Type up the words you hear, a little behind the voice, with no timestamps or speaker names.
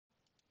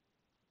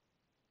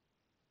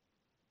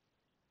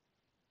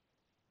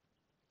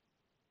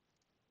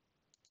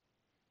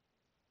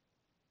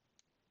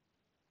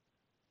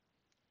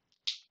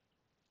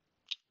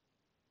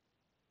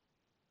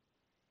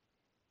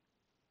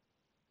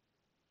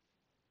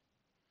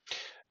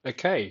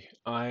Okay,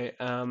 I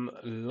am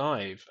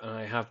live and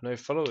I have no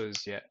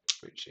followers yet,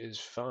 which is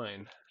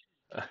fine.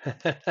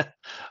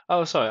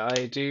 Oh, sorry,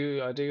 I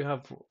do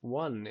have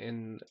one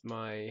in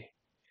my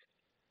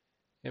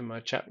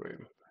chat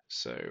room.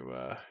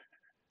 So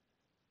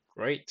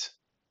great,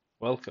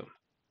 welcome.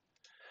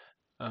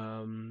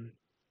 Um,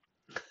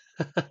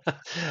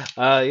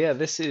 yeah,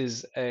 this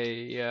is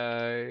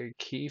a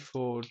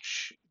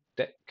Keyforge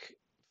deck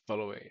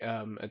following,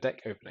 a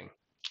deck opening.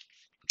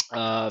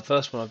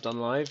 First one I've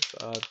done live.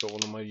 I've got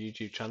one on my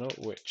YouTube channel,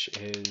 which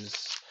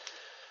is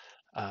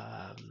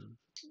um,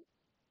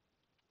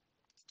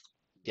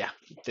 yeah,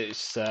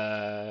 this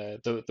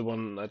the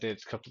one I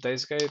did a couple of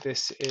days ago.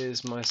 This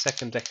is my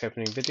second deck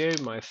opening video,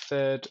 my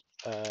third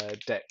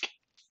deck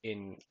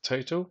in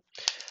total.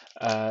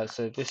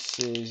 So this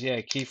is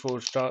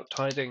Keyforge Dark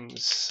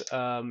Tidings.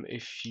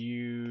 If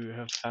you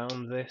have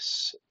found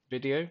this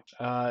video,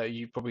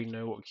 you probably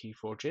know what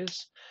Keyforge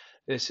is.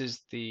 This is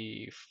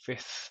the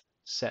fifth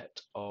set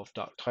of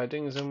Dark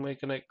Tidings, and we're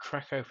going to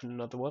crack open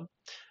another one.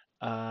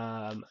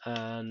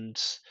 And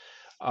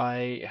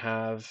I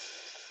have,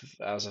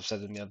 as I've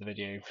said in the other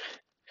video,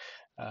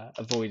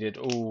 avoided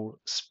all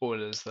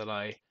spoilers that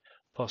I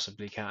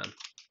possibly can.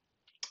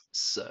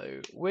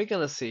 So we're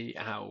gonna see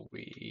how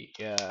we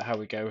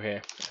go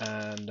here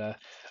and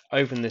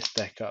open this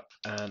deck up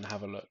and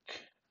have a look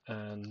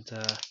and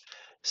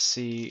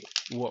see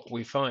what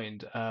we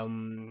find.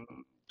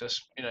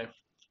 Just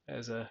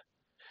as a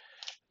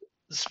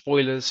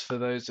spoilers for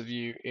those of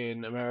you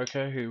in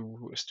America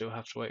who still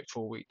have to wait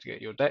for a week to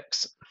get your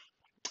decks.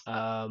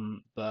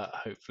 But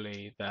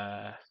hopefully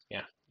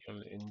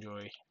you'll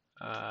enjoy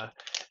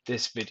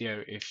this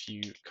video if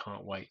you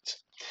can't wait.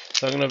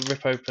 So I'm going to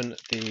rip open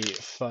the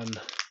fun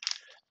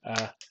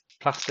uh,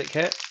 plastic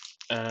here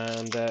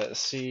and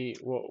see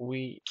what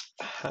we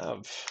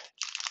have.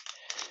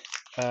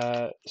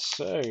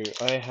 So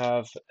I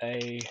have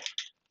a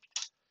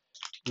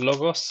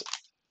Logos,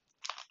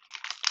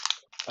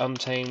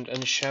 Untamed,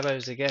 and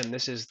Shadows again.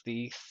 This is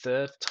the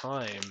third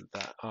time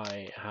that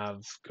I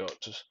have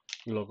got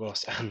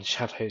Logos and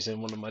Shadows in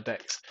one of my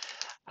decks,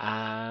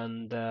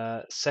 and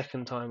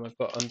second time I've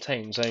got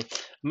Untamed. So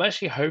I'm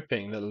actually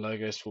hoping that the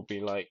Logos will be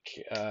like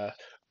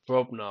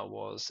Brobnar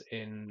was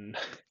in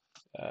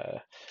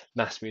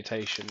Mass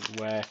Mutation,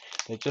 where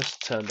they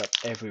just turned up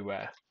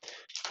everywhere.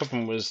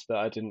 Problem was that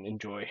I didn't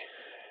enjoy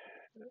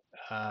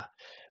uh,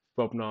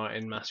 Brobnar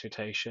in Mass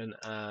Mutation,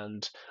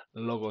 and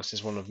Logos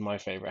is one of my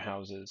favourite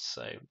houses,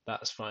 so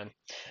that's fine.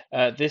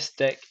 This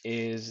deck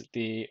is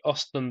the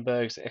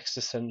Ostenberg's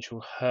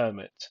Existential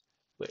Hermit,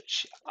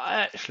 which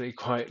I actually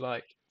quite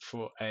like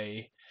for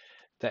a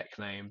deck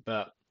name,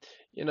 but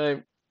you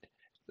know,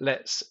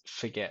 let's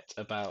forget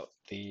about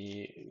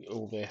the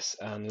all this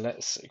and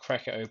let's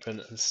crack it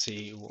open and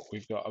see what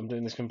we've got. I'm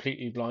doing this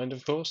completely blind,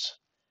 of course.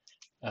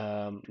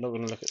 Not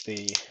going to look at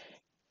the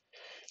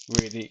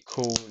really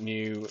cool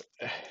new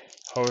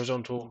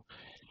horizontal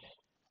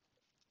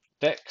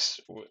decks,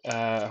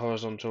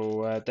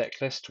 horizontal deck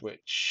list,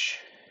 which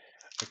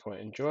I quite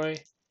enjoy,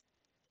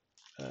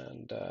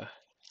 and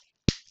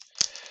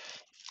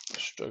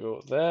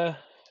struggle there.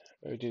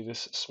 We'll do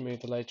this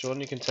smoother later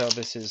on. You can tell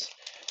this is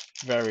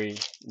very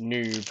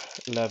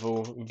noob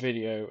level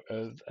video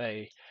of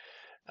a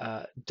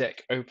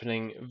deck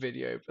opening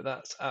video, but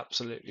that's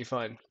absolutely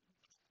fine.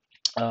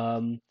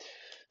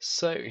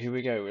 So here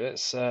we go.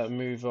 Let's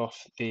move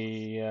off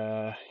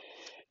the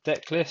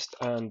deck list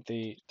and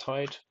the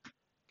tide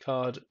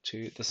card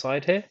to the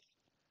side here,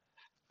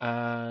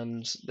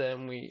 and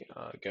then we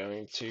are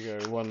going to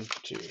go 1,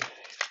 2.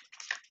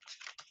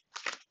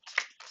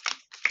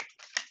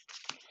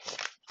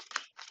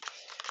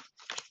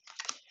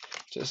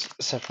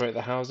 Just separate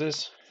the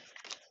houses.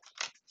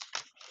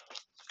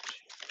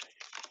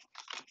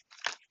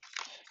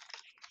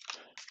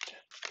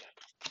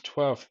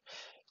 12.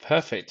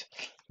 Perfect.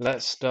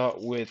 Let's start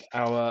with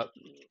our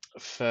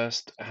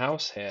first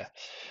house here.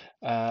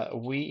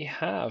 We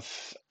have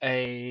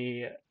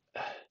a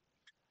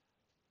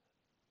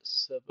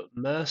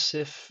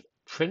submersive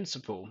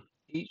principle.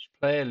 Each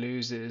player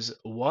loses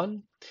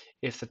 1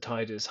 if the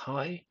tide is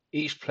high.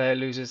 Each player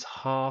loses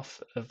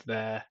half of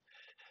their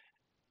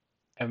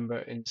ember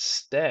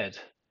instead,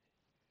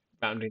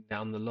 rounding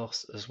down the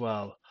loss as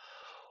well.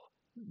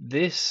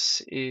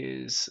 This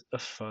is a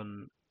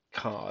fun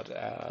card,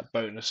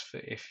 bonus for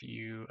if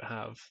you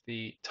have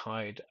the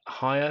tide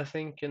high, I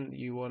think, and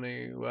you want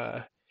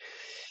to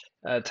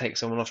take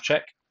someone off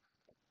check.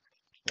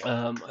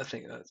 I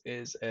think that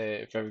is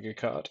a very good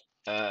card.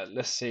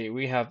 Let's see,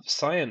 we have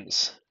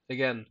Science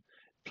again.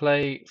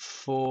 Play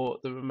for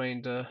the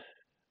remainder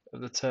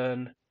of the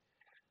turn.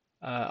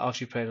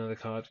 After you play another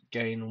card,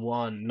 gain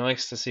 1.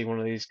 Nice to see one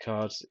of these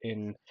cards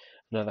in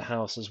another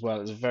house as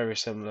well. It's very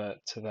similar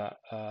to that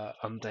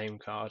Untamed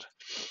card.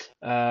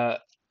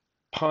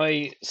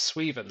 Pi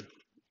Sweven.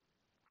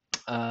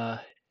 Uh,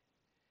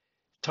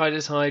 Tide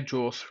is high,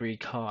 draw 3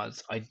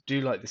 cards. I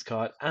do like this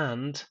card,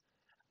 and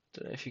I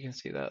don't know if you can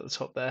see that at the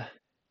top there.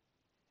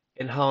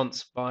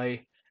 Enhanced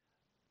by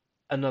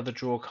another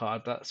draw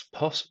card. That's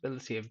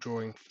possibility of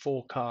drawing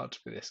 4 cards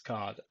with this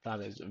card.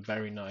 That is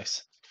very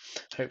nice.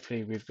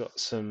 Hopefully we've got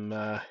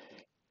some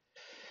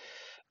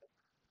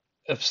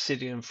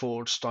Obsidian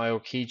Forge style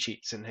key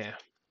cheats in here.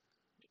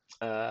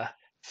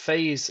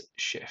 Phase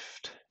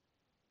Shift.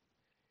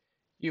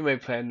 You may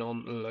play a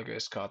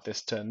non-logos card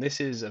this turn.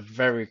 This is a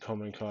very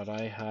common card.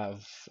 I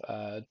have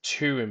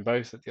 2 in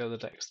both of the other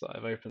decks that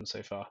I've opened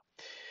so far.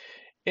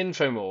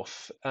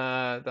 Infomorph.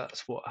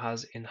 That's what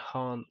has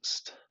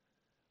enhanced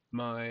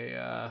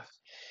my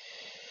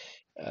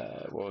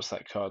what was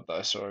that card that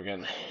I saw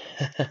again?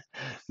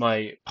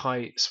 My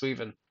Pi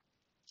Sweven.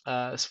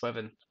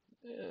 Sweven.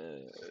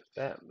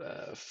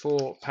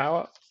 4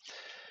 power.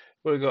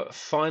 We've got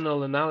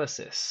Final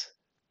Analysis.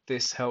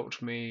 This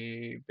helped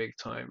me big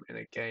time in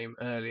a game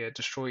earlier.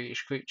 Destroy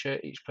each creature.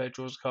 Each player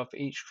draws a card for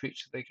each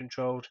creature they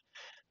controlled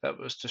that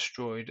was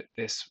destroyed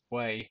this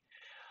way.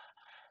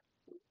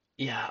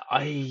 Yeah,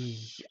 I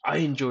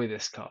enjoy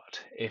this card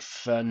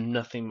if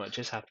nothing much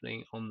is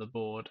happening on the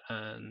board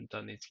and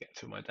I need to get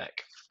through my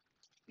deck.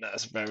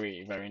 That's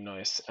very, very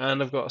nice.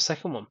 And I've got a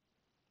second one.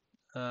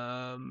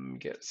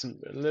 Get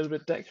a little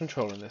bit deck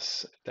control in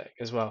this deck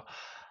as well.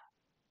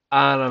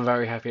 And I'm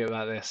very happy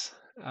about this.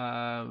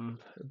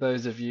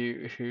 Those of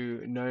you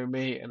who know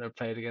me and have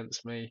played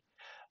against me,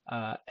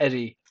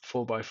 Eddie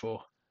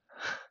 4x4.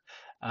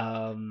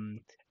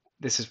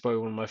 This is probably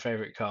one of my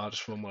favourite cards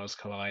from Worlds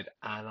Collide,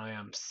 and I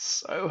am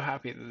so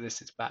happy that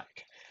this is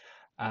back.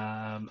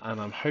 And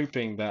I'm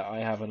hoping that I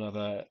have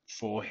another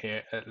 4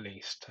 here at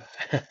least.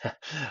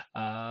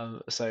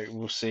 So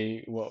we'll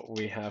see what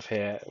we have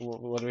here.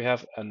 What do we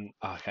have? And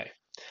okay,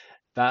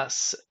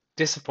 that's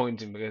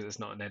disappointing because it's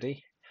not an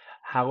Eddie.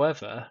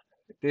 However,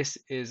 this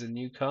is a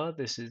new card.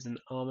 This is an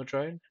armor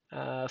drone.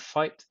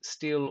 Fight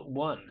Steel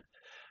 1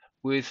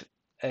 with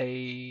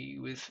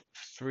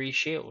 3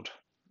 shield.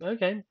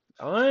 Okay,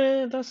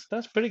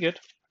 that's pretty good.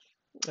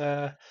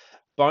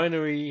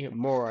 Binary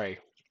Moray.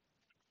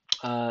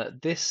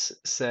 This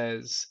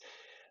says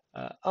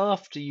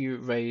after you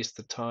raise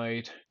the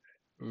tide,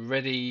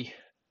 ready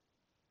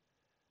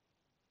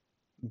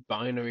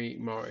Binary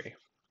Moray.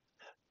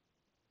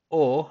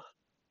 Or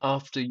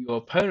after your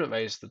opponent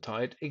raises the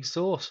tide,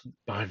 exhaust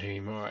Binary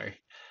Moray.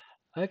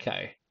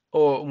 Okay.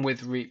 Or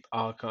with Reap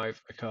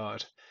Archive a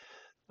card.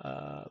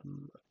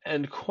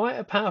 And quite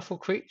a powerful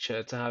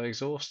creature to have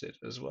exhausted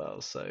as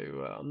well. So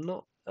I'm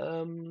not.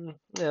 Yeah,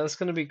 that's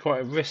going to be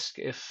quite a risk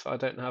if I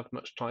don't have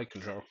much tide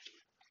control.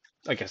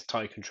 I guess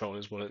tide control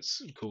is what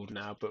it's called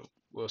now, but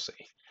we'll see.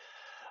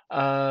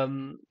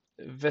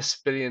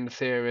 Vespilian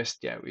Theorist.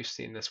 Yeah, we've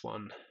seen this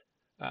one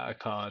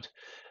card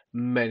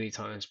many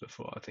times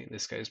before. I think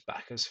this goes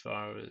back as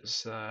far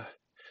as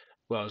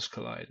Worlds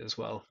Collide as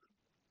well.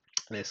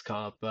 This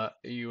card, but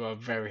you are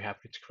very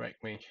happy to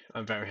correct me.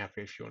 I'm very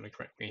happy if you want to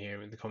correct me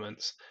here in the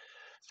comments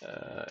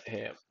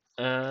here.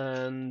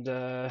 And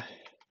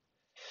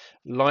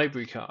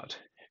library card.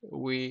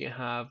 We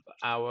have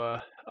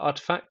our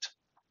artifact.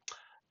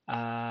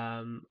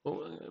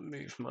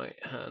 Move my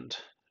hand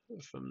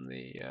from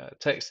the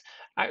text.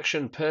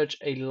 Action: purge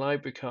a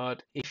library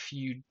card. If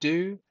you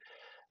do,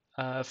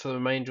 for the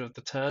remainder of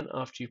the turn,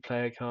 after you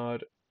play a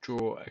card,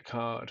 draw a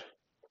card.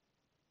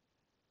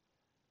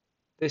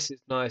 This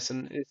is nice,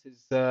 and this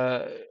is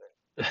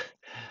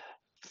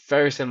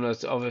very similar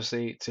to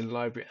obviously to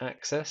library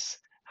access.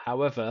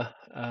 However,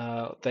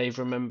 they've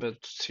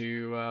remembered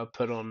to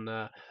put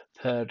on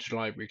purge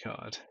library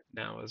card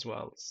now as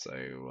well. So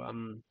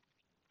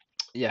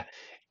yeah,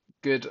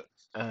 good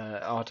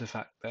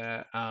artifact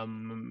there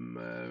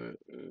from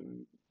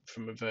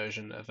a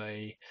version of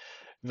a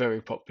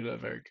very popular,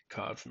 very good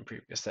card from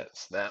previous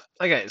sets there.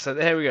 Okay, so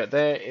here we go.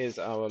 There is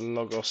our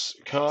Logos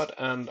card,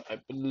 and I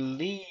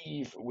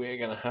believe we're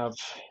going to have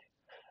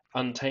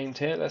Untamed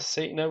here. Let's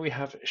see. No, we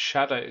have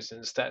Shadows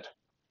instead.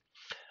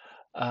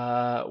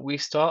 We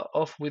start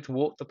off with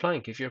Walk the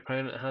Plank. If your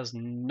opponent has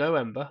no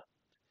Ember,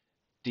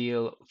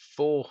 deal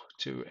 4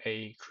 to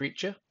a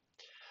creature.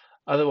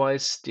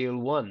 Otherwise, steal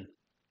 1.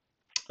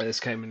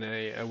 This came in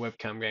a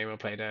webcam game I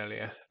played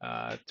earlier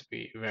to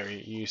be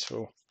very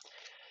useful.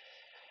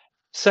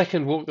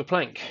 Second, Walk the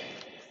Plank.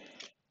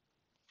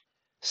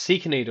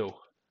 Seeker Needle.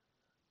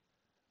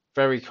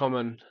 Very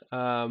common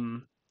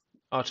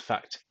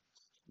artifact.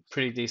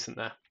 Pretty decent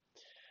there.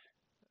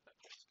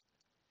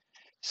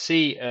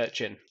 Sea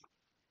Urchin.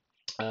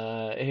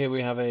 Here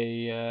we have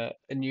a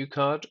new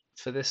card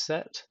for this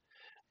set,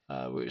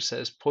 which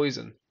says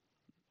Poison.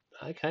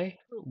 Okay,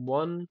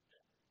 1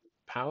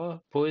 power,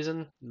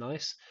 poison,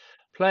 nice.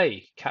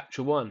 Play,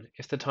 capture 1.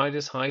 If the tide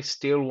is high,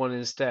 steal 1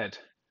 instead.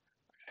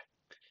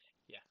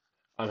 Yeah,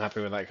 I'm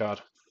happy with that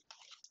card.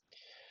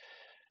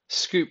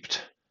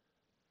 Scooped.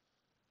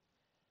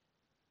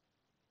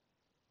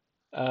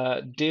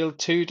 Deal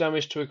 2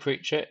 damage to a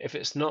creature. If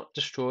it's not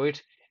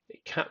destroyed,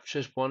 it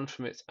captures 1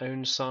 from its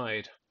own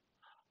side.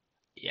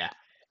 Yeah,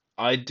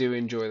 I do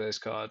enjoy those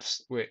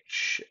cards,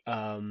 which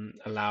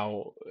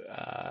allow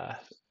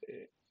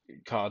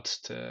cards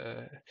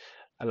to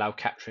allow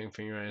capturing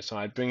from your own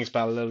side. Brings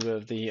back a little bit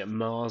of the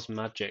Mars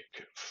magic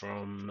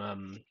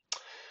from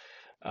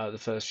the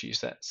first few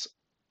sets.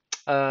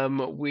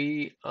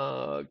 We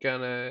are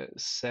gonna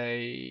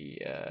say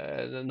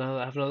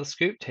have another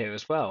scooped here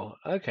as well.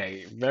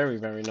 Okay, very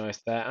very nice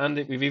there, and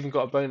we've even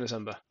got a bonus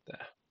number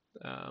there.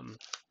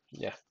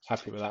 Yeah,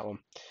 happy with that one.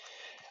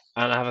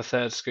 And I have a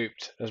third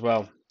scooped as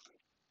well.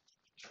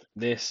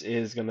 This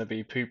is gonna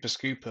be Pooper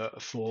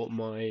Scooper for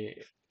my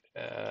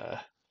uh,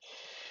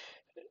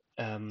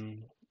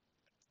 um,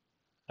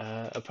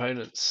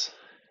 opponents.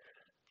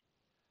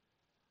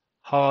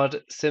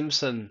 Hard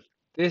Simpson.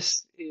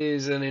 This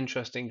is an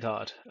interesting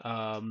card.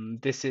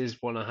 This is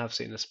one I have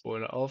seen a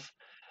spoiler of,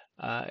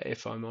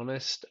 if I'm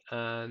honest.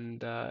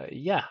 And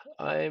yeah,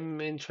 I'm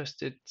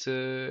interested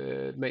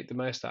to make the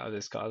most out of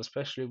this card,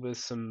 especially with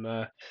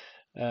some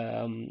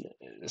um,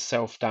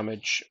 self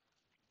damage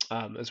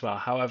as well.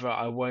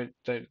 However,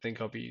 don't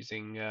think I'll be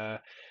using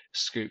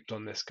Scooped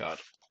on this card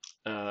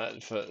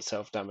for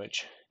self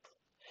damage.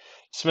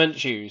 Cement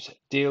Shoes.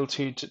 Deal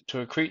two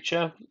to a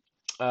creature.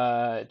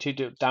 2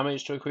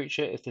 damage to a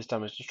creature. If this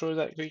damage destroys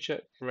that creature,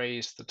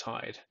 raise the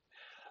tide.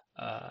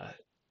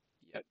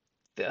 Yep.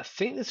 I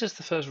think this is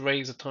the first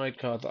Raise the Tide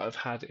card that I've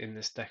had in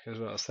this deck as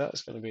well, so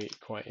that's going to be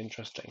quite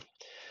interesting.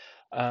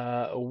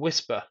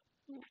 Whisper.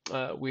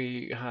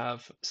 We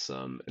have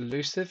some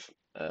Elusive.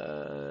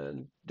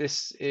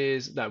 This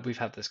is no, we've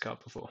had this card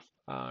before.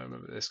 I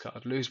remember this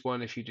card. Lose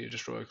 1 if you do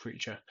destroy a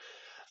creature.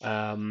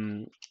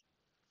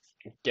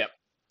 Yep.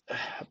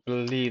 I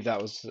believe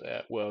that was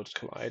Worlds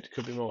Collide.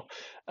 Could be more.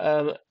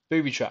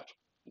 Booby Trap.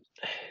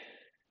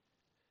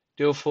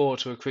 Deal 4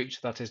 to a creature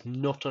that is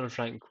not on a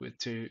flank with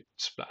 2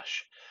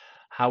 splash.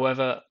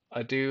 However,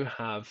 I do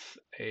have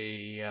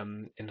a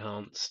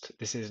enhanced.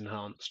 This is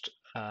enhanced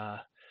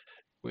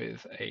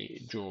with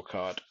a draw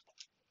card,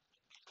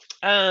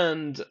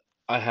 and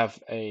I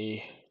have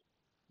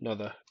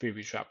another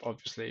Booby Trap,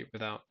 obviously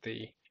without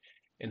the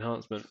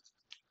enhancement.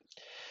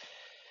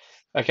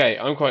 Okay,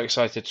 I'm quite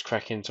excited to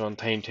crack into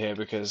Untamed here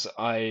because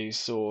I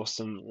saw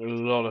a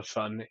lot of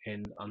fun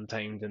in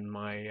Untamed in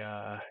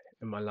my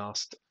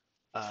last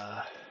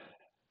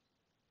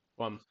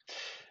one.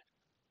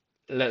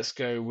 Let's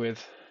go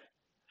with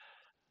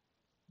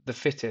the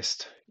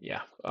fittest.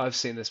 Yeah, I've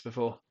seen this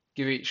before.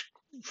 Give each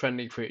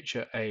friendly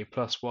creature a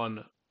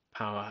 +1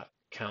 power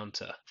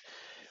counter.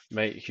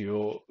 Make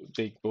your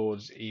big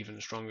boards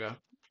even stronger.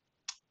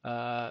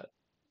 The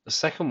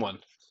second one.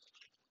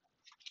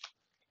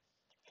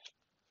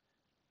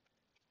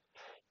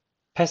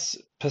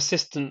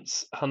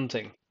 Persistence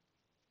Hunting.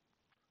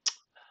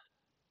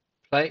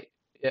 Play.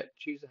 Yep,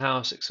 choose a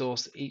house,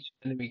 exhaust each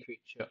enemy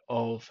creature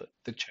of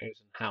the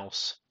chosen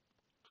house.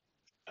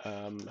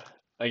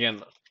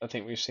 Again, I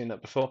think we've seen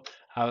that before.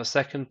 Have a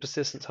second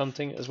Persistence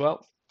Hunting as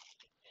well.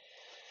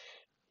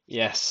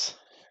 Yes.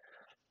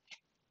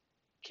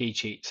 Key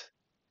cheat.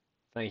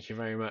 Thank you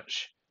very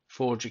much.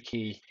 Forge a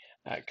key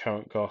at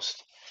current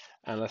cost.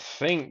 And I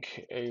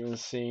think I've even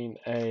seen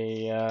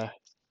a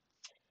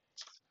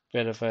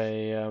bit of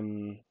a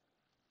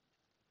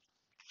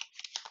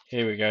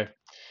here we go.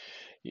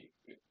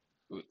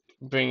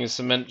 Bring a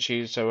cement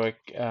shoes, so I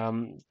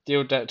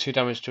deal 2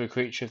 damage to a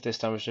creature. If this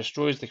damage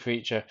destroys the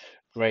creature,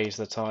 raise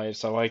the tide.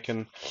 So I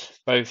can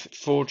both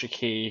forge a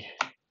key,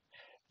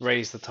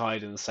 raise the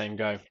tide in the same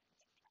go.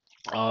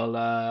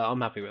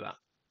 I'm happy with that.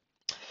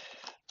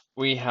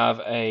 We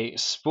have a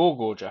Spore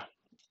Gorger.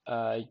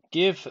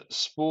 Give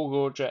Spore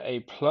Gorger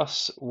a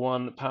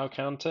 +1 power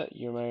counter.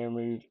 You may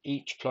remove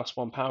each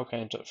 +1 power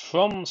counter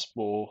from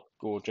Spore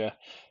Gorger.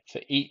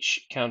 For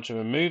each counter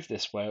removed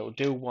this way, it will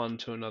deal 1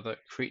 to another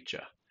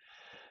creature.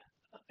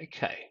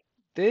 Okay,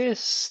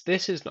 this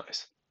is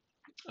nice.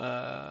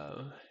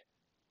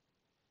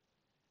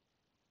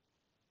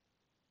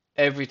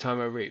 Every time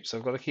I reap, so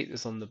I've got to keep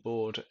this on the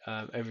board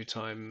every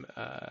time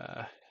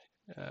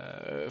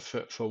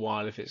for a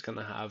while if it's going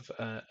to have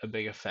a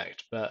big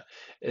effect. But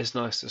it's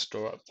nice to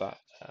store up that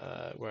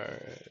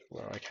where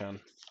I can.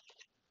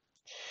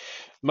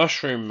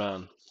 Mushroom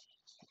Man.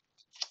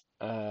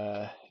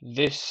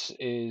 This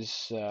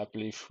is, I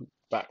believe,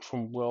 back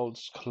from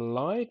Worlds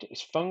Collide.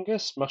 It's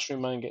fungus.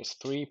 Mushroom Man gets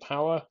 3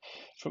 power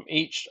from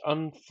each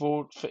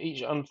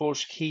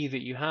unforged key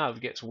that you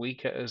have. Gets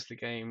weaker as the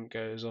game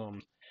goes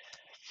on.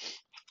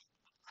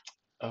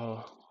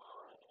 Oh,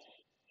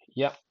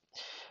 yep.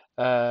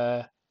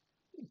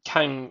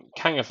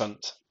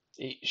 Kangafunt.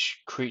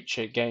 Each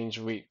creature gains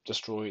reap.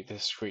 Destroy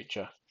this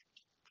creature.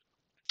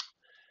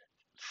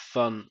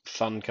 Fun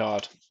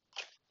card.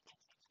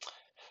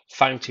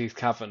 Fangtooth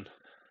Cavern.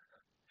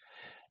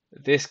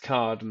 This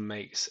card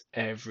makes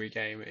every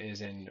game it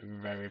is in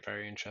very,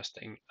 very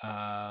interesting.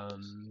 I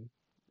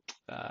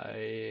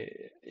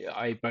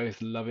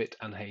both love it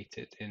and hate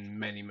it in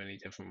many, many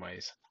different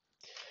ways.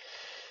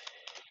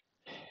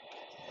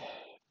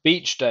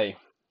 Beach Day.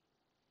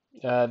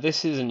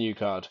 This is a new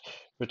card.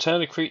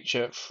 Return a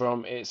creature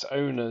to its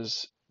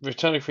owner's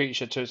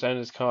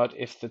card.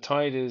 If the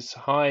tide is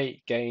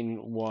high, gain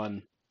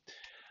 1.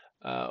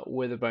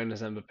 with a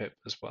bonus Ember Pip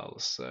as well.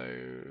 So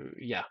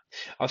yeah,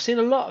 I've seen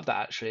a lot of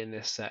that actually in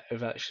this set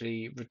of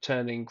actually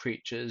returning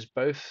creatures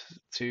both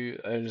to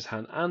owner's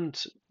hand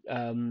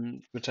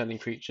and returning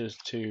creatures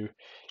to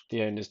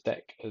the owner's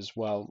deck as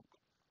well.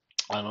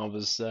 And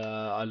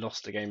I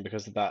lost a game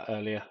because of that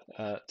earlier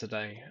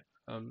today,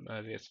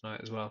 earlier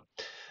tonight as well.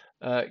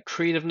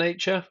 Creed of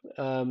Nature.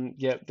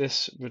 Yep,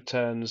 this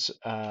returns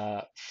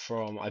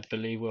from, I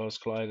believe, Worlds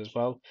Collide as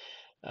well.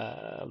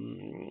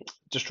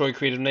 Destroy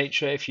Creed of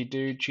Nature. If you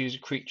do, choose a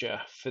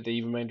creature for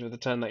the remainder of the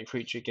turn. That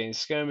creature gains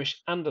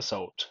Skirmish and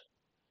Assault.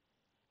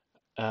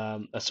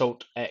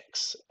 Assault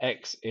X.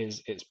 X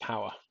is its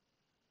power.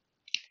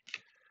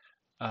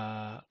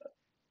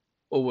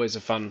 Always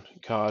a fun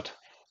card.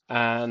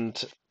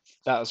 And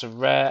that's a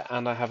rare,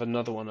 and I have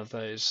another one of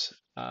those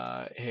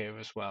here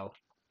as well.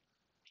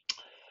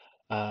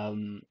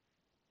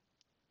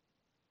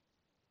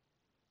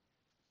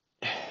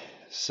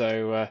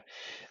 So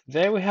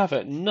there we have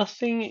it.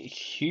 Nothing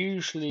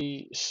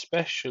hugely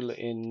special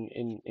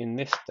in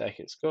this deck.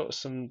 It's got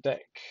some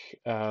deck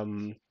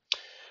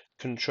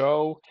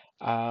control.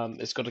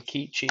 It's got a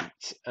key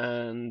cheat,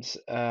 and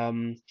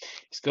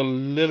it's got a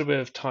little bit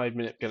of tide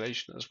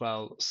manipulation as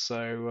well.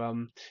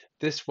 So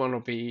this one will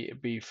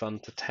be fun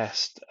to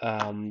test,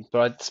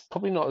 but it's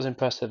probably not as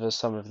impressive as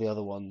some of the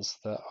other ones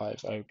that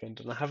I've opened.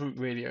 And I haven't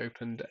really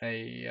opened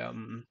a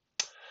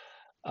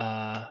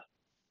uh,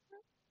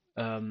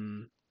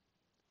 um,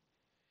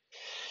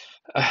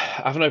 I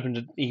haven't opened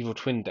an Evil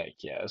Twin deck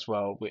yet as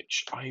well,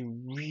 which I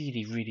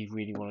really, really,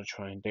 really want to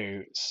try and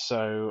do.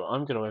 So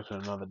I'm going to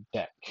open another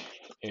deck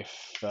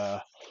if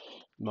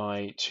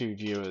my two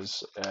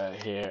viewers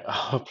here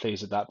are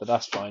pleased with that, but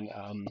that's fine.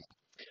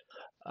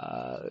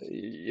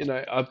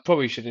 I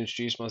probably should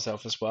introduce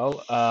myself as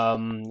well.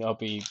 I'll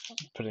be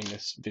putting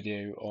this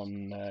video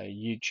on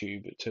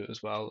YouTube too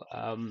as well.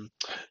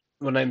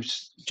 My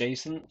name's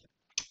Jason,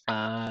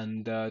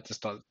 and to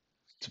start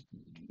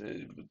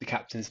the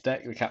captain's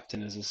deck. The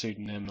captain is a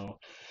pseudonym or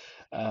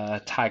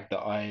tag that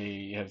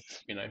I have,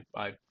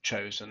 I've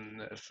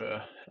chosen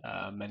for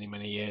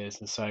many years,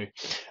 and so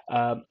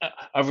I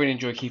really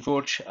enjoy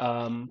Keyforge.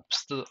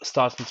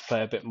 Starting to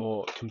play a bit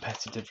more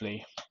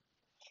competitively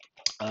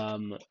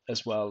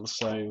as well.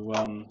 So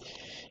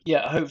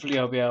yeah, hopefully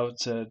I'll be able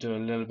to do a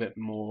little bit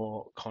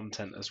more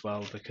content as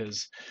well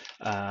because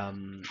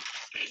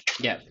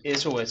yeah,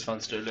 it's always fun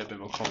to do a little bit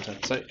more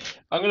content. So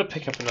I'm going to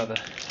pick up another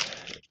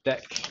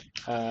deck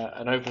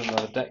and open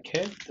another deck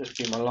here. This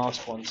will be my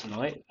last one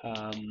tonight.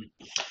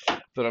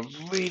 But I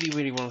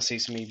really want to see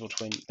some Evil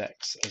Twin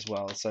decks as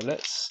well. So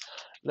let's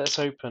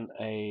open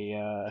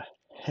a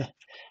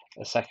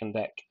a second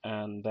deck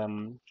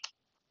and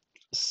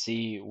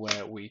see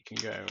where we can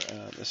go.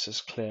 Let's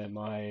just clear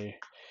my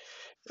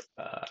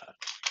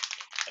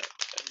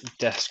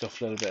desk off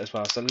a little bit as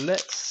well. So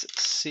let's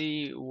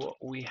see what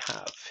we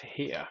have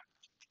here.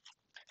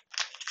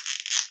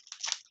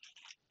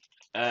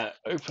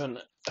 Open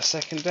a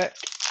second deck.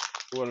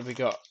 What have we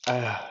got?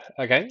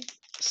 Okay,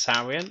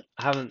 Saurian.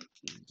 I haven't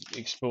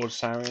explored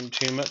Saurian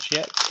too much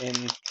yet in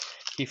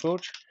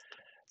Keyforge.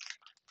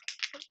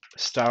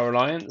 Star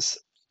Alliance.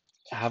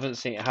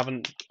 Haven't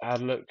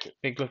had a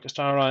big look at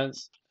Star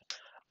Alliance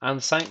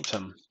and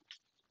Sanctum.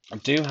 I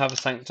do have a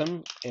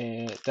Sanctum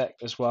deck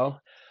as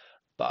well,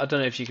 but I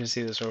don't know if you can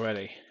see this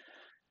already.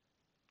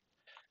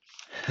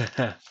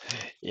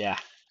 Yeah,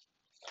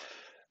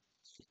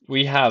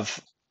 we have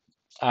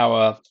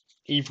our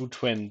Evil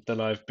Twin that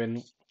I've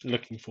been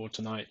looking for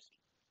tonight.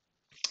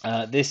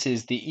 This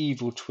is the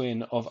Evil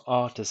Twin of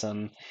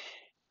Artisan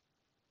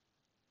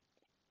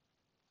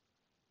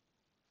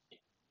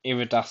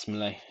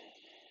Iridasmile.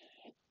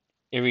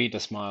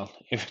 Iridasmile.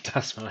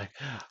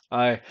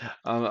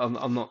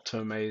 I'm not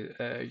too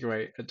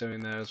great at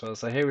doing that as well.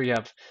 So here we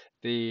have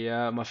the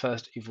my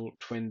first Evil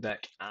Twin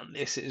deck, and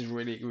this is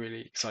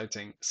really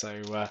exciting.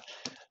 So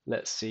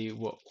let's see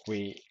what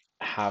we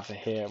have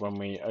here when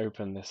we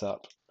open this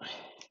up.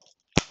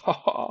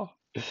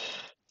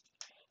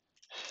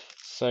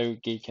 So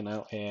geeking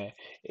out here.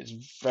 It's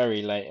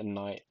very late at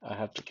night. I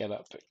have to get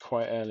up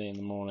quite early in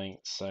the morning,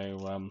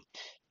 so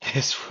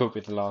this will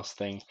be the last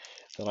thing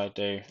that I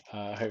do.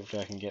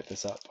 Hopefully I can get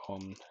this up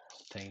on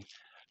thing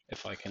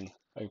if I can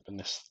open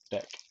this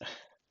deck.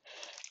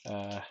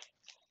 I'm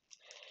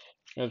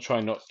going to try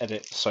and not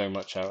edit so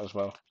much out as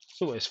well.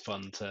 It's always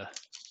fun to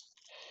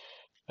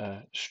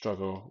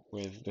struggle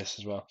with this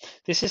as well.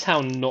 This is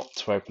how not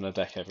to open a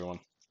deck, everyone.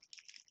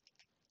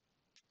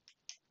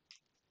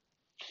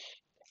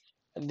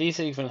 And these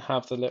even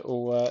have the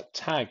little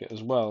tag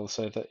as well,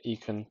 so that you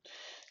can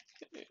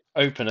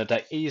open a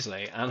deck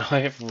easily, and I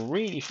have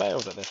really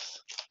failed at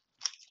this.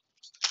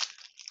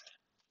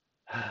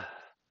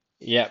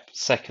 Yep,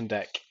 second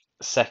deck,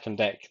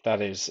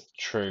 that is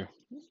true.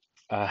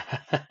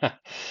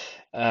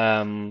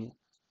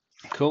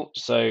 Cool,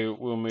 so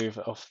we'll move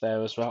off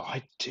there as well.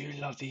 I do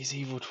love these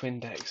Evil Twin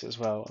decks as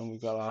well, and we've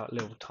got our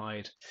little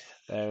tide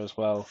there as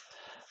well.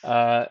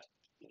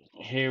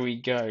 Here we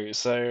go.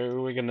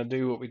 So we're going to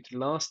do what we did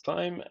last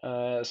time,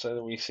 so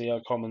that we see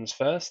our commons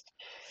first.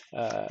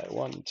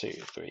 1, 2,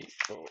 3,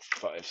 4,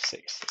 5,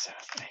 6, 7,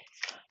 8,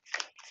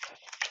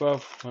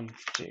 12. 1,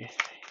 2, 3, 4,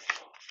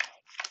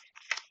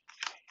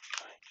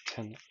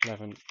 10,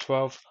 11,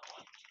 12.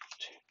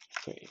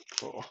 1, 2, 3,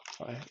 4,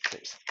 5,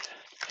 6,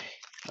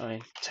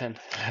 9, 10,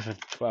 11,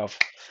 12.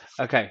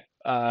 Okay,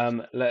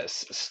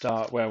 let's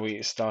start where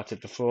we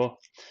started before,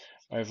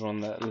 over on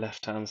the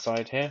left-hand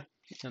side here,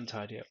 and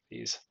tidy up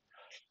these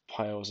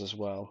piles as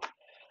well,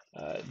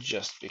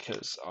 just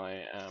because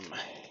I am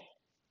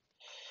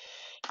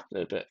a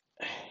little bit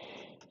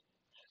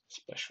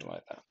special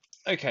like that.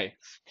 Okay,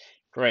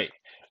 great.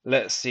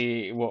 Let's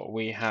see what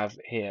we have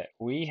here.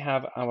 We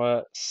have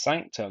our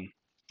Sanctum.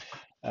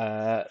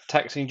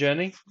 Taxing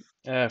journey.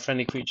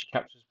 Friendly creature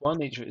captures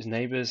one each of its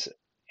neighbors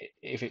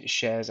if it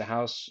shares a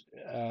house.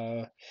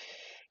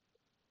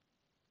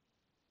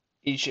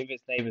 Each of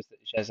its neighbors that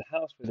it shares a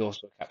house with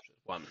also captures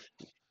one.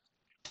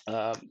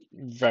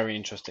 Very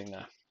interesting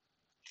there.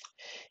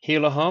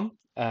 Heal or harm.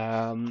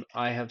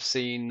 I have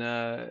seen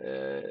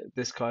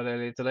this card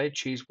earlier today.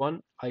 Choose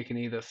one. I can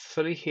either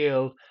fully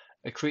heal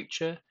a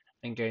creature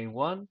and gain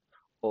one,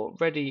 or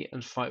ready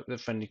and fight with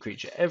a friendly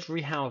creature.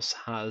 Every house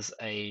has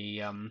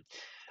a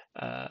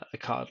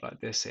card like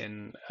this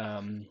in.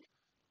 And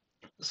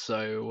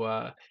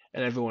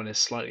everyone is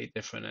slightly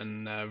different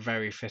and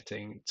very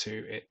fitting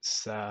to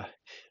its the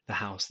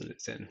house that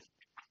it's in.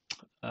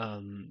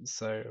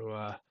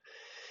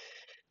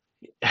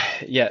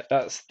 Yeah,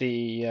 that's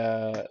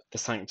the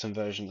Sanctum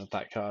version of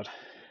that card.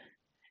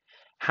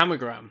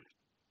 Hammergram.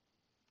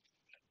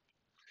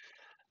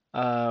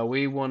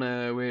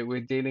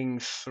 We're dealing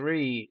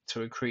 3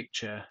 to a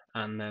creature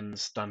and then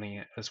stunning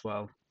it as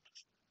well.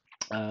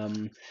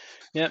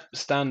 Yep,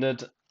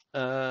 standard.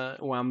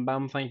 Wham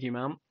bam, thank you,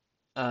 ma'am.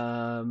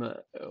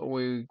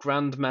 We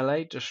grand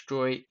melee,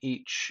 destroy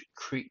each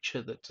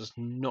creature that does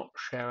not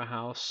share a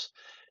house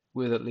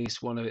with at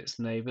least one of its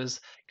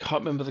neighbors.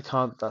 Can't remember the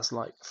card that's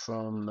like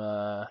from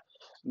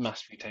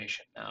Mass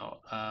Mutation now,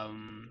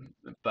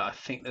 but I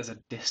think there's a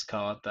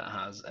discard that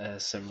has a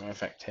similar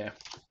effect here.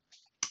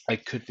 I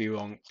could be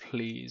wrong.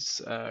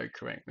 Please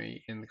correct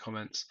me in the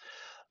comments.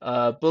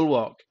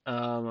 Bulwark.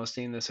 I've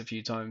seen this a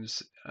few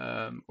times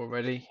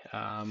already.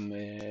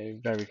 A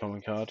very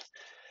common card.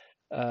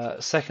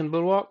 Second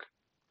Bulwark,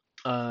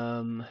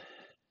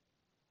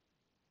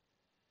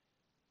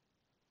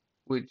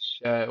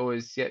 which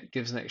always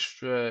gives an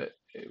extra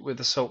with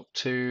Assault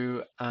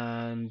 2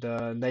 and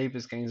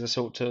Neighbours gains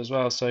Assault 2 as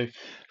well. So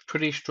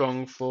pretty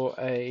strong for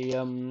a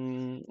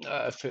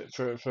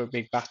for a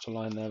big battle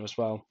line there as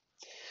well.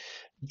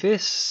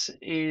 This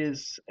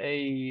is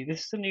a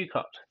new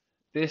card.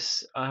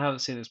 This I haven't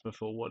seen this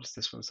before. What does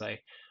this one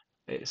say?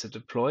 It's a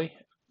deploy.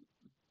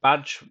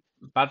 Badge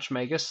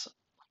Magus.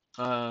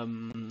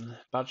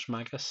 Badge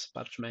Magus.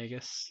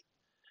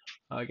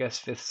 I guess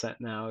 5th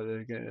set now.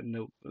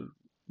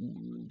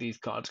 These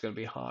cards are going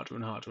to be harder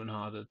and harder and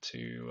harder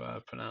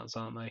to pronounce,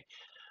 aren't they?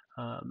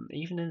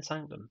 Even in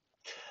Sanctum.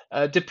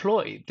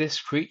 Deploy.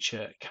 This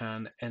creature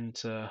can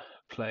enter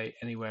play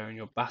anywhere in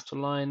your battle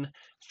line.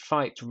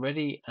 Fight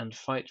ready and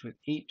fight with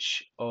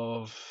each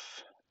of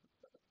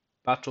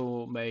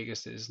Battle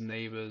Magus's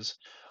neighbors,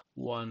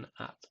 one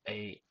at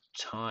a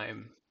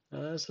time.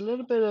 There's a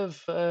little bit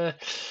of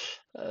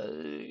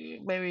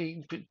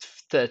maybe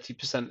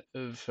 30%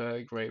 of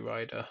Grey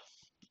Rider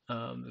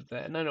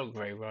there. No, not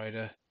Grey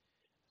Rider.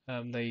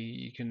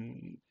 You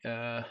can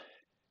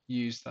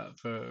use that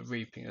for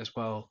reaping as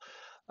well.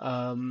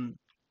 But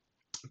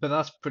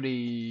that's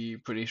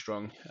pretty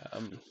strong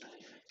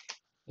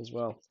as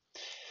well.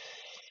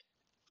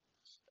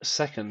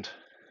 Second,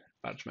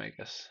 Badge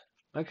Magus.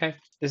 Okay,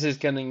 this is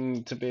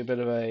getting to be a bit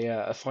of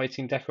a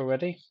fighting deck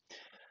already.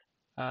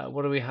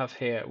 What do we have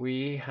here?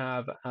 We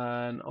have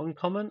an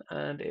uncommon,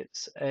 and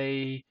it's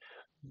a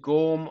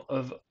Gorm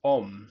of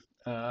Om.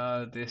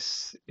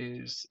 This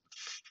is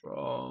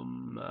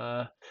from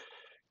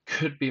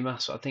could be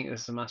mass. I think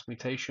this is a mass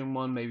mutation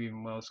one, maybe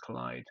even Wells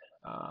Collide.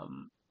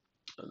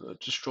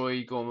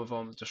 Destroy Gorm of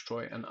Om.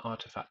 Destroy an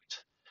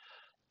artifact.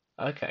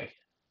 Okay,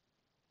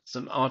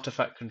 some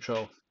artifact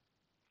control.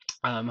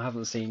 I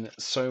haven't seen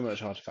so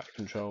much artifact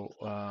control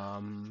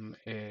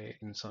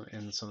in some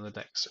of the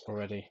decks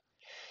already.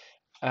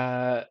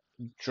 Dry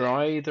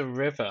the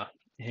River.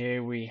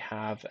 Here we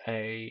have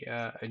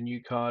a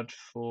new card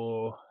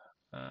for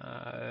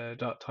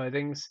Dark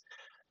Tidings,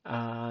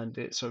 and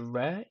it's a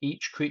rare.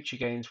 Each creature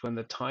gains when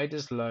the tide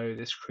is low.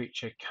 This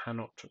creature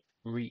cannot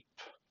reap.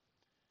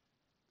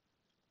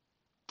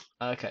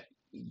 Okay,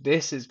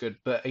 this is good,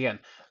 but again,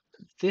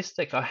 this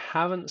deck I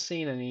haven't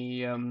seen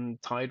any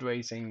tide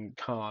raising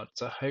cards,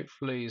 so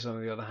hopefully some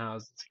of the other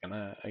houses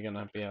are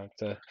gonna be able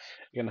to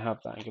have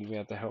that and gonna be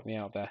able to help me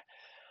out there.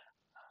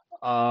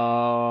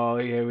 Oh,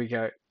 here we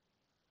go.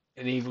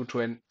 An evil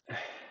twin.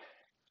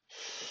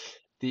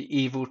 The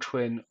evil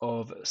twin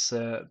of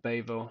Sir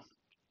Bavel.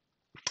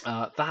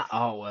 That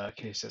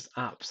artwork is just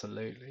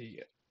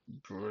absolutely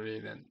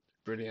brilliant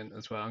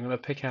as well. I'm gonna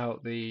pick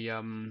out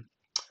the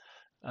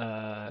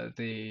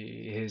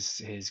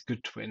his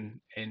good twin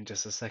in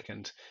just a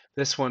second.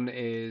 This one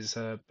is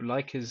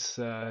like his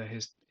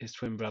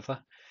twin brother.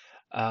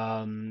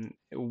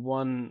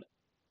 1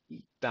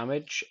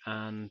 damage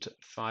and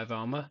 5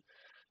 armor,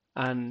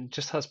 and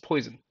just has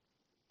poison.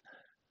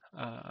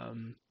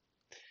 Um,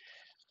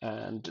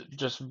 and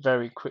just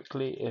very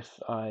quickly, if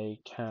I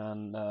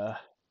can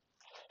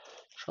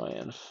try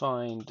and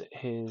find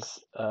his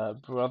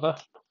brother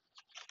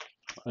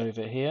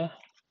over here.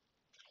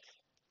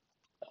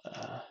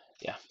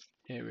 Yeah,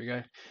 here we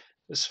go.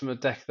 This is from a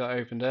deck that I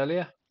opened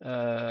earlier,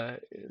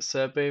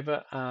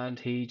 Surbeaver, and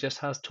he just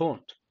has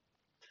Taunt.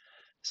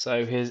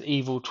 So his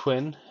evil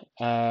twin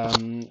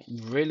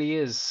really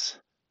is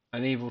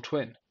an evil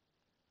twin.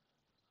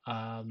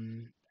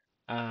 And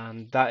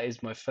that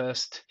is my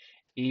first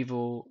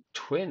evil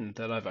twin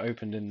that I've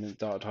opened in the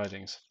Dark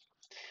Tidings.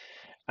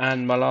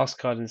 And my last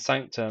card in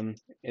Sanctum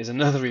is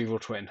another evil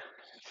twin.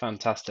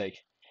 Fantastic.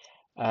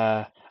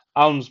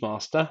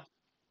 Almsmaster,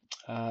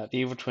 the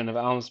evil twin of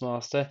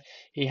Almsmaster.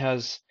 He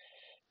has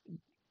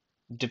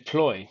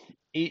Deploy.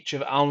 Each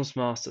of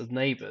Almsmaster's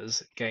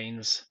neighbors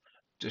gains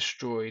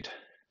destroyed.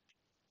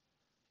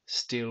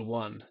 Steal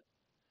 1.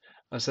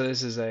 So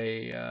this is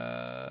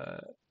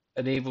an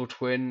evil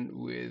twin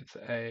with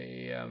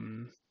a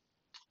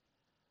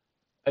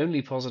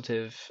only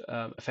positive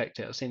effect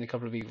here. I've seen a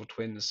couple of evil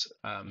twins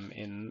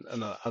in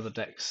other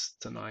decks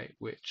tonight,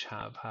 which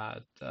have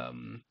had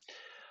some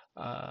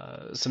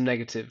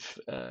negative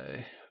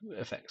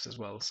effects as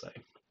well. So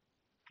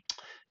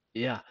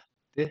yeah,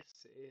 this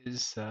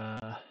is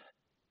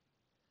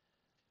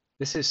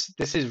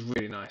this is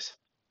really nice.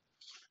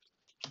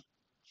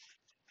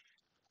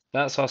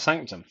 That's our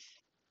Sanctum.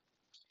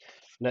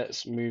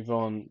 Let's move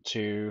on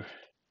to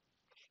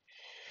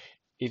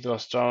either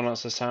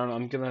Astronauts or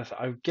Saurian.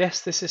 I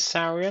guess this is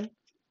Saurian.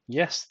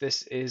 Yes,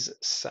 this is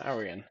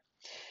Saurian.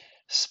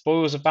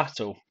 Spoils of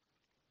Battle.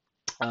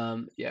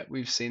 Yeah,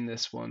 we've seen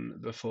this one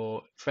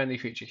before. Friendly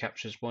creature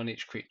captures 1.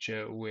 Each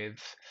creature with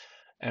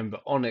Ember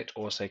on it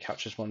also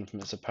captures 1 from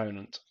its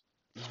opponent.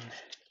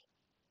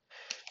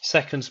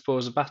 Second,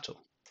 Spoils of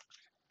Battle.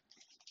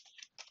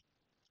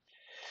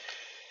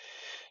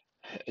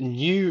 A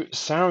new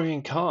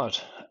Saurian card.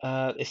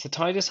 If the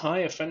tide is high,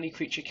 a friendly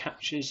creature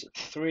captures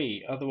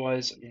 3.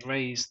 Otherwise,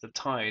 raise the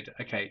tide.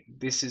 Okay,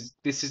 this is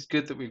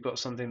good that we've got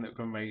something that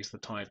can raise the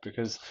tide,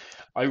 because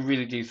I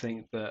really do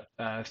think that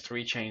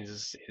 3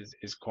 chains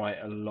is quite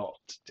a lot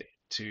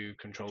to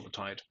control the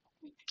tide.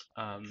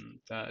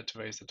 To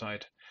raise the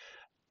tide.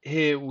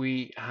 Here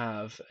we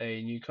have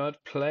a new card.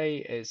 Play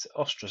is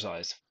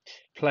Ostracize.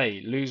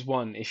 Play, lose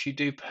 1. If you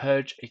do,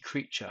 purge a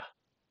creature.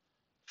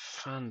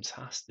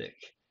 Fantastic.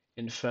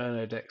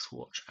 Inferno decks,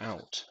 watch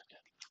out.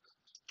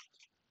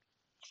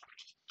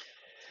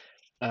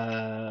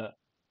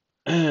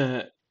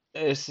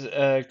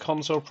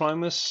 Console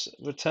Primus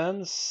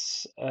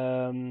returns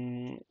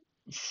from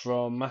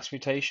Mass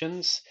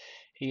Mutations.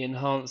 He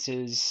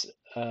enhances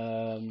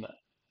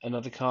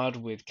another card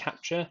with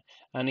Capture,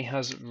 and he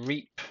has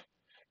Reap.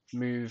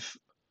 Move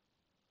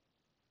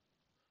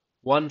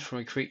 1 from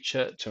a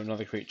creature to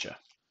another creature.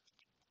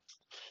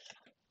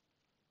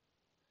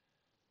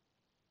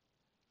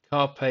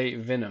 Carpe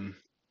Venom.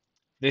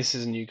 This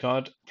is a new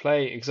card.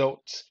 Play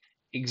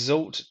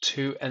Exalt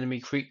 2 enemy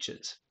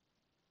creatures.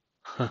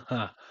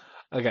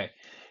 Okay,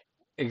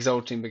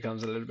 exalting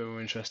becomes a little bit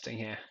more interesting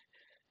here.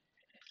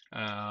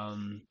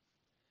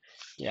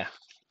 Yeah,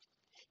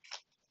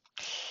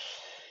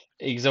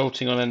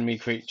 exalting on enemy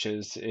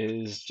creatures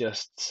is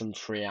just some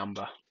free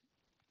amber.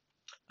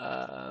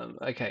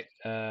 Okay,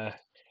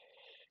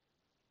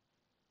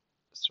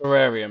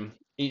 Sorarium.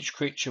 Each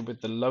creature with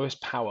the lowest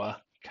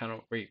power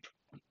cannot reap.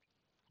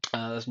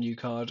 That's a new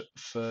card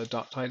for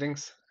Dark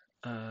Tidings.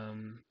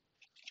 I'm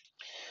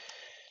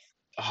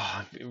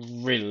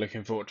really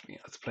looking forward to being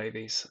able to play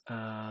these.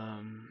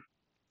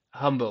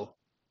 Humble.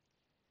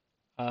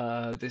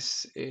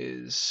 This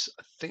is,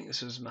 I think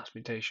this was Mass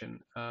Mutation.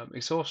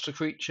 Exhaust a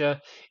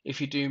creature.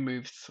 If you do,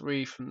 move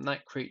 3 from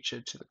that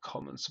creature to the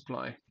common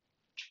supply.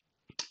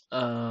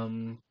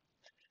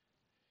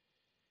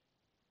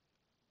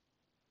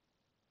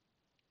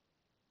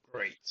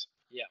 Great.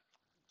 Yeah.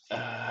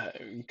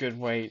 Good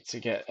way to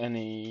get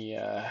any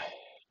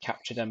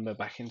captured Ember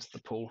back into the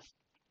pool.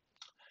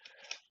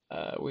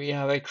 We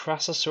have a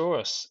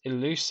Crassosaurus,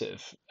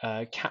 elusive,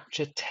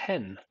 capture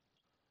 10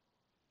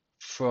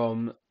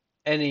 from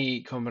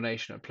any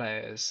combination of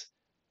players.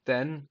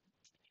 Then,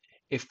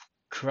 if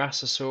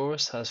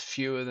Crassosaurus has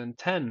fewer than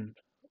 10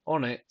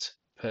 on it,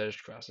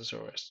 purge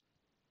Crassosaurus.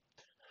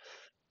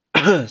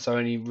 So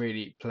only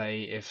really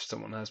play if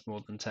someone has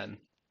more than 10.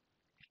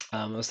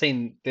 I've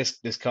seen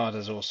this card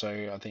has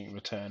also, I think,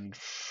 returned.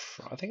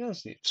 I think I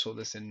saw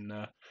this in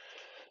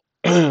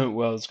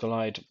Worlds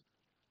Collide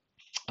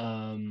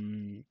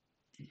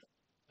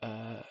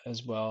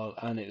as well,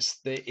 and this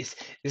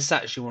is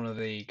actually one of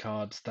the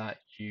cards that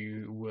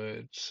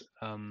you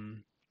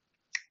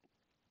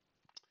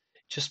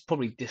just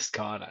probably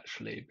discard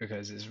actually,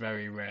 because it's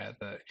very rare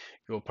that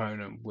your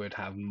opponent would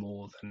have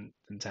more than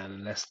 10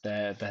 unless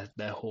they're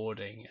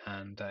hoarding,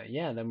 and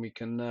yeah, then we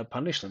can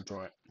punish them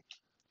for it.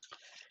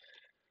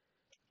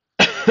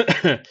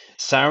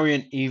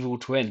 Saurian Evil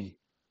Twin,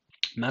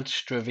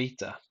 Magistra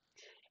Vita.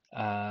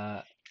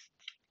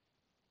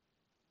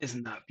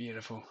 Isn't that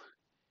beautiful?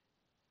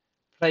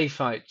 Play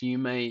fight. You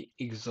may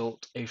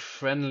exalt a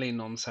friendly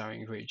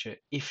non-Saurian creature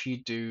if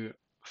you do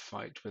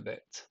fight with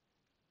it.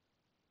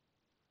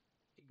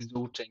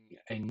 Exalting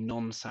a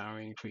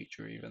non-Saurian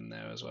creature even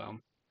there as well.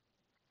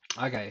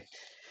 Okay,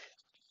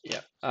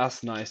 yeah,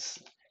 that's nice.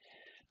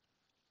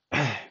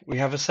 We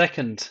have a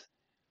second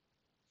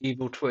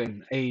evil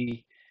twin,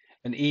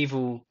 an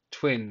evil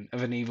twin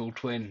of an evil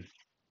twin.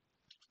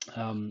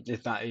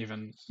 If that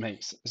even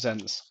makes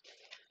sense.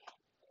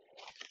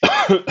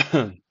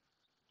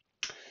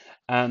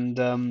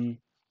 And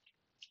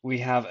we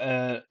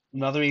have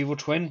another evil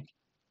twin,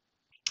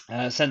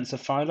 Sense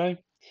of Philo,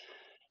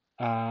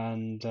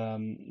 and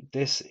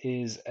this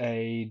is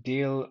a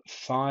deal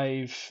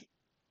 5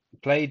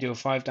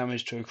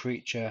 damage to a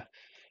creature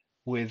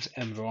with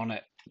Ember on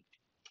it.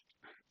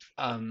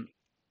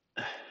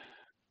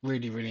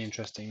 Really, really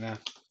interesting there.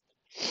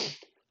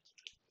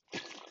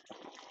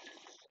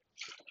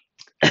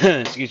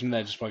 Excuse me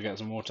there, just while I get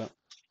some water.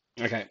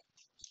 Okay.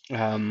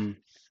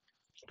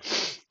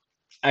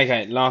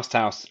 Okay, last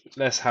house.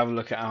 Let's have a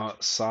look at our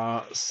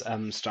Star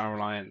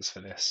Alliance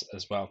for this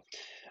as well.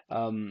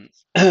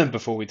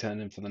 Before we turn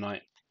in for the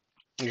night.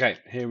 Okay,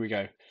 here we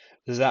go.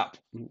 Zap.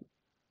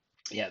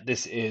 Yeah,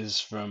 this is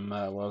from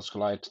Worlds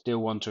Collide.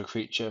 Deal 1 to a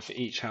creature for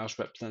each house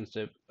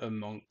representative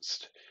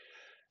amongst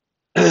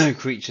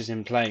creatures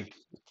in play.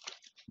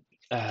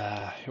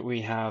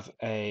 We have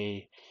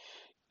a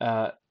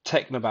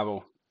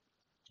Technobabble.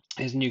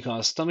 His new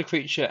card, stun a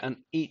creature and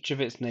each of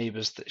its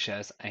neighbors that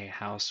shares a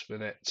house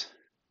with it.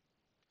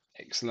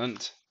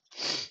 Excellent.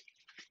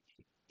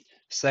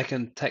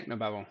 Second,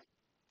 Technobabble.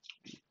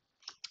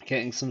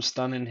 Getting some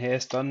stun in here.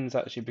 Stun is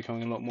actually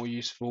becoming a lot more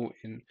useful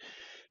in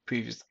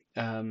previous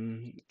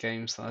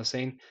games that I've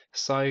seen.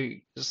 So,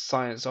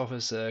 Science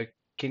Officer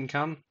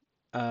Kinkan.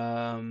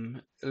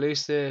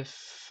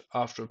 Elusive,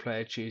 after a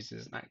player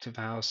chooses an active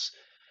house,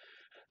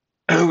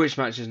 which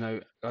matches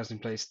no guys in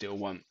play, steal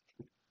 1.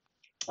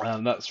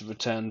 That's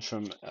returned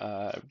from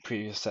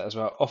previous set as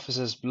well.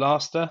 Officer's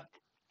Blaster.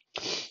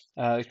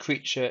 This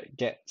creature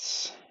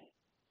gets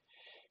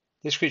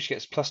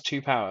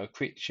 +2 power.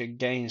 Creature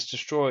gains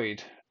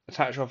destroyed.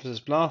 Attach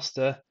Officer's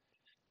Blaster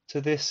to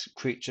this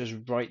creature's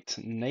right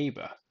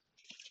neighbor.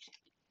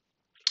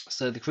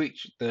 So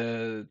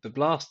the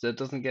blaster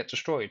doesn't get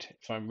destroyed,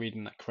 if I'm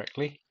reading that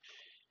correctly.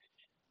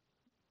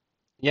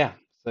 Yeah.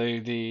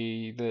 So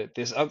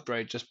this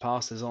upgrade just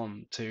passes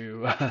on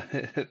to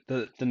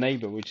the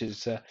neighbor, which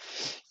is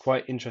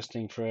quite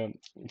interesting for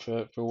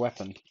a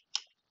weapon.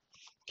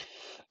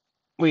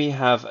 We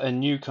have a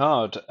new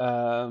card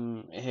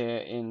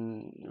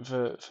here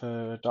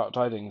for Dark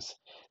Tidings.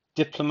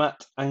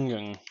 Diplomat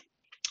Angung.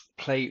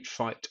 Play,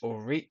 fight,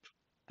 or reap.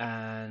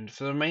 And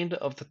for the remainder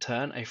of the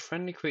turn, a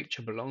friendly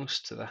creature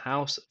belongs to the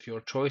house of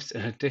your choice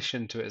in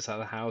addition to its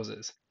other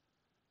houses.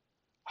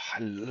 I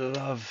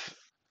love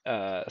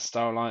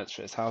Star Alliance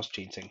for its house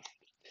cheating.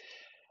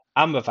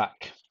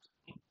 Ambervac.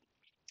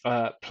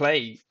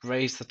 Play,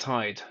 raise the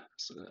tide.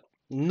 So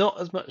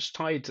not as much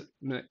tide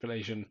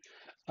manipulation.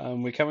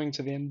 We're coming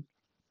to the end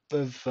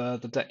of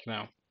the deck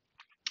now.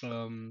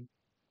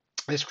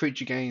 This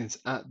creature gains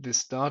at the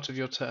start of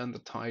your turn, the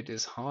tide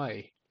is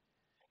high.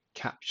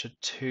 Capture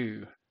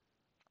 2.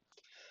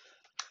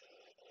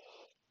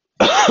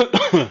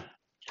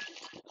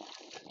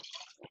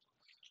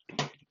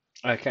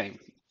 Okay.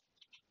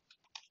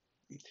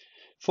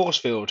 Force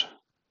Field.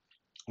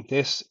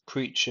 This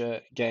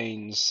creature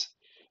gains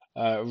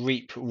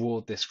reap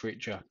reward this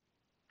creature.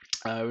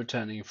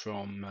 Returning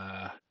from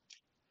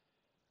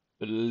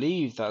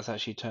believe that's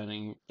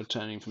actually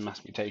returning from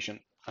mass mutation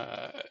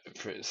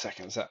for its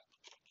second set.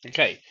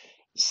 Okay.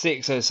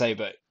 CXO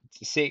Saber.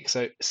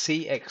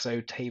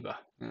 CXO Tabor.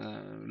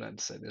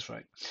 Let's say this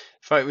right.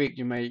 Fight week,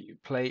 you may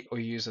play or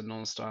use a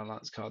non-Star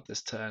Alliance card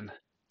this turn.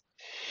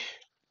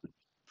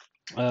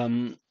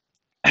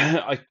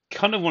 I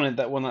kind of wanted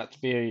that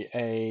to be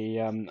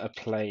a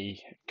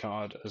play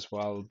card as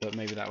well, but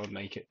maybe that would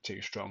make it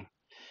too strong.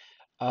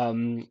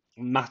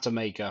 Matter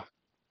Maker.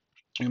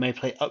 You may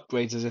play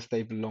upgrades as if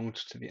they belonged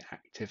to the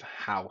active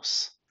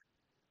house.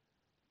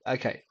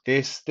 Okay,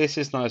 this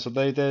is nice.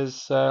 Although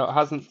there's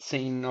I've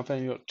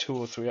only got 2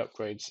 or 3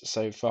 upgrades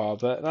so far,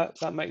 but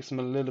that makes them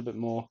a little bit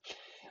more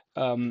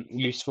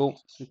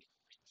useful.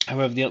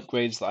 However, the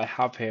upgrades that I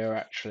have here are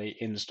actually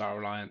in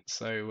Star Alliance,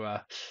 so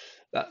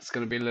that's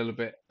going to be a little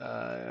bit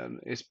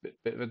it's a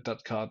bit of a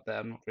dud card there.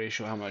 I'm not really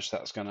sure how much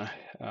that's going to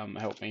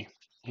help me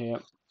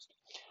here.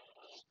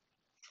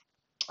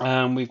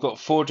 We've got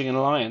Forging an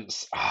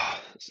Alliance.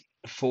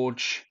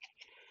 Forge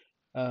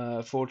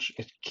a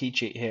key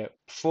cheat here.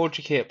 Forge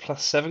a key at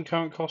 +7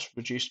 current cost,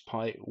 reduced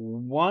by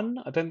 1.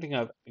 I don't think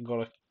I've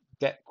got a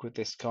deck with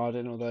this card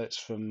in, although it's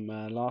from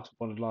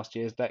one of last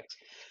year's decks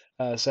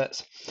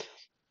sets.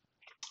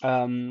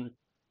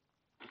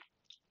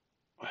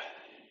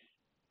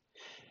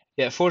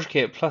 Yeah, Forge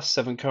Key at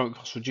 +7 current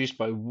cost reduced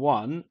by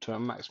 1 to a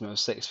maximum of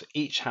 6 for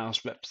each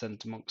house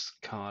represented amongst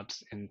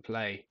cards in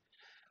play.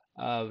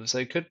 So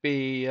it could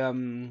be a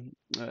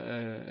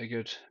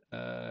good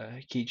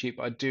key cheat,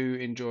 but I do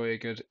enjoy a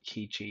good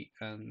key cheat,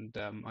 and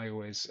I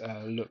always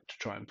look to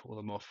try and pull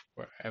them off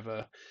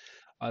wherever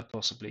I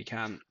possibly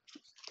can.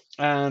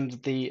 And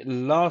the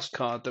last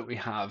card that we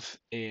have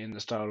in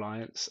the Star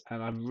Alliance,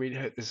 and I really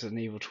hope this is an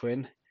evil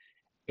twin,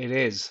 it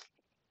is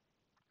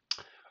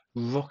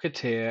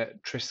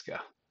Rocketeer Triska.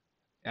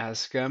 As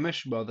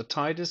skirmish, while the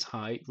tide is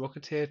high,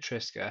 Rocketeer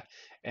Triska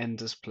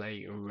enters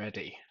play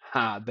ready.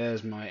 Ha,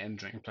 there's my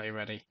entering play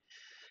ready.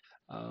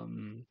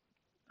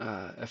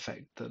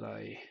 Effect that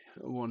I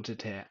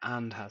wanted here,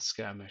 and has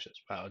skirmish as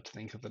well, to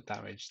think of the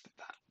damage that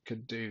that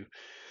could do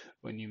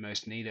when you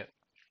most need it.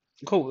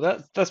 Cool.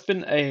 That's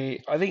been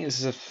a. I think this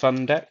is a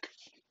fun deck.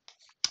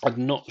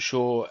 I'm not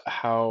sure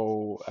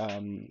how.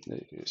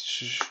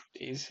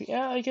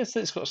 Yeah, I guess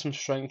it's got some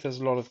strength. There's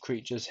a lot of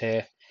creatures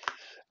here,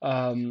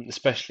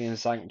 especially in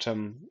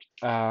Sanctum,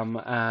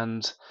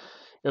 and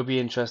it'll be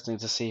interesting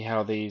to see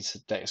how these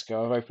decks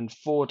go. I've opened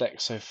 4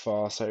 decks so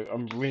far, so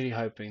I'm really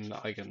hoping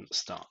that I can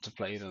start to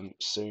play them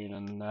soon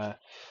and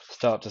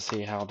start to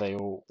see how they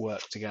all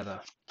work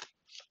together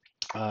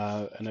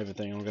and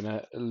everything. I'm going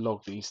to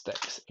log these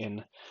decks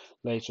in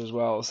later as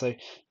well. So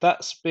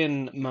that's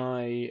been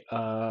my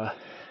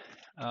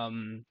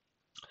unboxing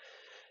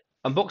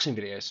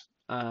videos.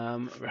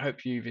 I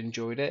hope you've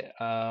enjoyed it.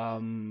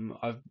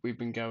 I've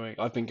been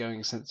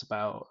going since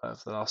about for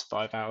the last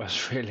 5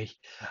 hours really.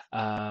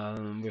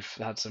 We've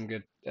had some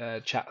good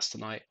chats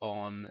tonight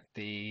on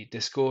the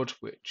Discord,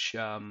 which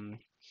the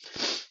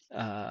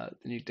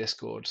new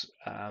Discord,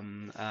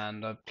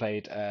 and I've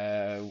played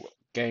a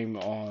game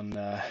on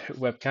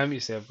webcam.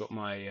 You see, I've got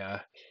my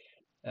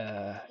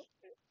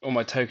all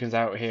my tokens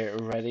out here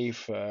ready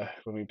for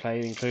when we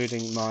play,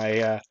 including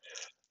my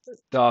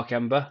Dark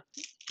Ember.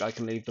 I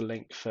can leave the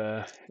link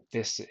for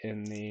this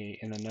in the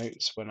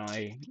notes when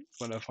I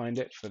find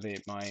it for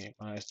my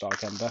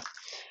Dark Ember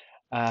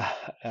uh,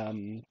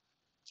 um,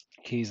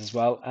 keys as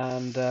well.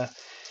 And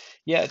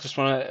yeah, just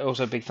want to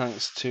also big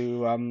thanks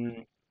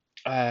to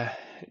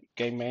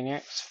Game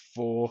Maniacs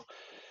for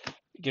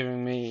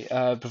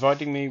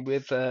providing me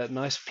with a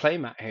nice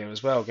playmat here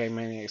as well. Game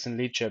Maniacs in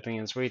Lidköping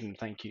in Sweden.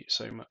 Thank you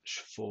so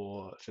much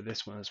for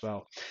this one as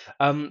well.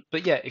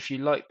 But yeah, if you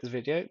like the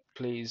video,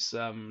 please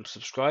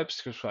subscribe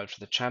to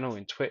the channel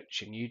in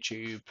Twitch and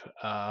YouTube.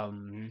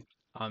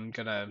 I'm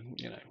gonna,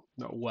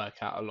 work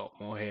out a lot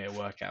more here,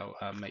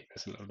 make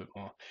this a little bit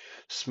more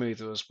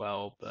smoother as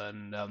well.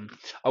 And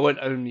I won't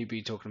only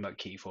be talking about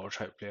Keyforge.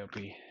 Hopefully, I'll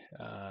be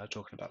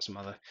talking about some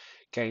other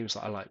games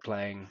that I like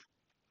playing,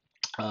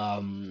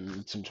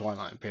 some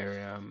Twilight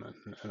Imperium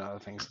and other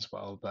things as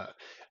well. But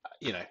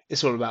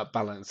it's all about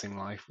balancing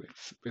life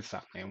with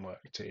family and work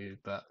too.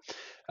 But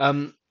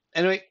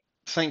anyway,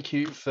 thank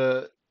you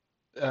for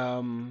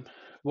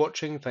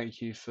watching.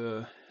 Thank you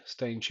for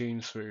staying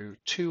tuned through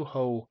 2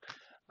 whole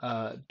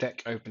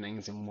deck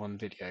openings in one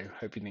video.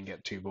 Hope you didn't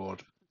get too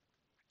bored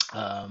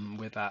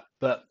with that.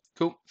 But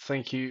cool.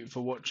 Thank you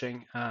for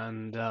watching,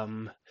 and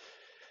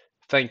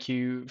thank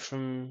you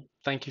from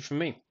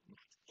me.